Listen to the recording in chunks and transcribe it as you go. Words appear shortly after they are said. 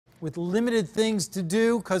With limited things to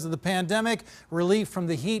do because of the pandemic, relief from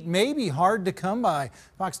the heat may be hard to come by.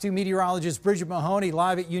 Fox 2 meteorologist Bridget Mahoney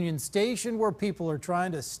live at Union Station, where people are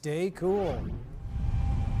trying to stay cool.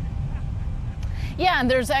 Yeah,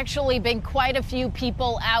 and there's actually been quite a few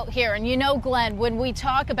people out here. And you know, Glenn, when we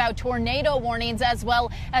talk about tornado warnings as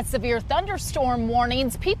well as severe thunderstorm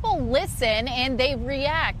warnings, people listen and they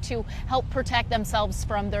react to help protect themselves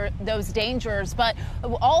from those dangers. But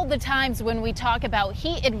all the times when we talk about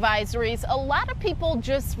heat advisories, a lot of people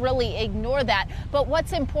just really ignore that. But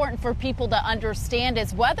what's important for people to understand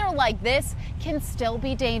is weather like this can still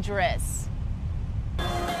be dangerous.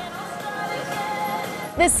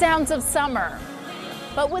 The sounds of summer.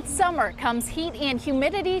 But with summer comes heat and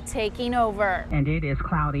humidity taking over. And it is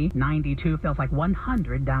cloudy. 92 feels like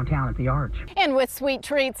 100 downtown at the Arch. And with sweet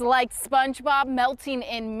treats like SpongeBob melting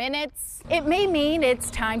in minutes, it may mean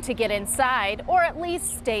it's time to get inside or at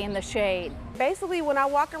least stay in the shade. Basically, when I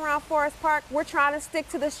walk around Forest Park, we're trying to stick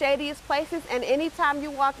to the shadiest places. And anytime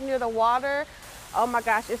you walk near the water, oh my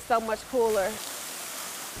gosh, it's so much cooler.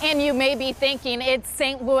 And you may be thinking, it's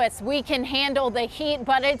St. Louis, we can handle the heat,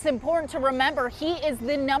 but it's important to remember heat is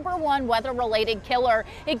the #1 weather-related killer.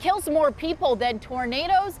 It kills more people than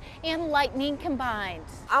tornadoes and lightning combined.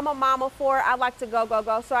 I'm a mom of 4. I like to go,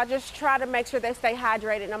 so I just try to make sure they stay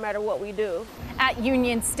hydrated no matter what we do. At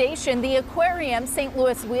Union Station, the aquarium, St.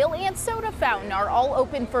 Louis Wheel, and soda fountain are all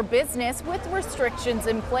open for business with restrictions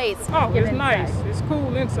in place. Oh, it's nice. It's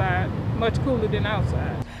cool inside, much cooler than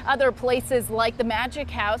outside. Other places like the Magic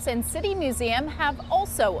House and City Museum have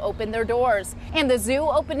also opened their doors. And the zoo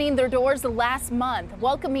opening their doors last month,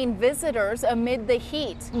 welcoming visitors amid the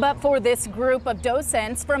heat. But for this group of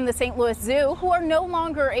docents from the St. Louis Zoo who are no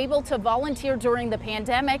longer able to volunteer during the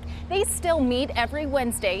pandemic, they still meet every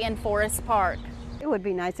Wednesday in Forest Park. It would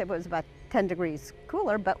be nice if it was about 10 degrees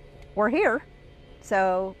cooler, but we're here.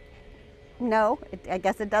 So no, I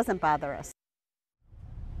guess it doesn't bother us.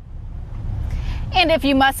 And if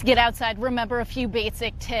you must get outside, remember a few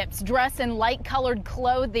basic tips. Dress in light-colored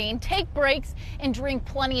clothing, take breaks, and drink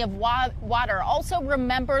plenty of water. Also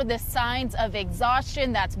remember the signs of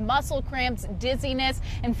exhaustion. That's muscle cramps, dizziness,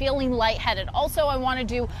 and feeling lightheaded. Also, I want to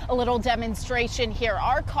do a little demonstration here.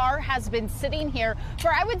 Our car has been sitting here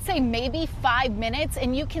for, I would say, maybe 5 minutes,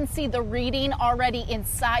 and you can see the reading already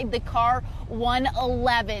inside the car,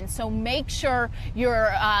 111. So make sure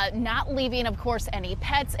you're not leaving, of course, any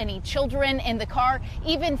pets, any children in the car,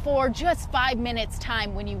 even for just 5 minutes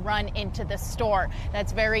time when you run into the store.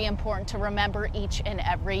 That's very important to remember each and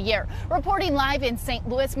every year. Reporting live in St.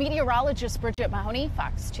 Louis, meteorologist Bridget Mahoney,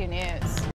 Fox 2 News.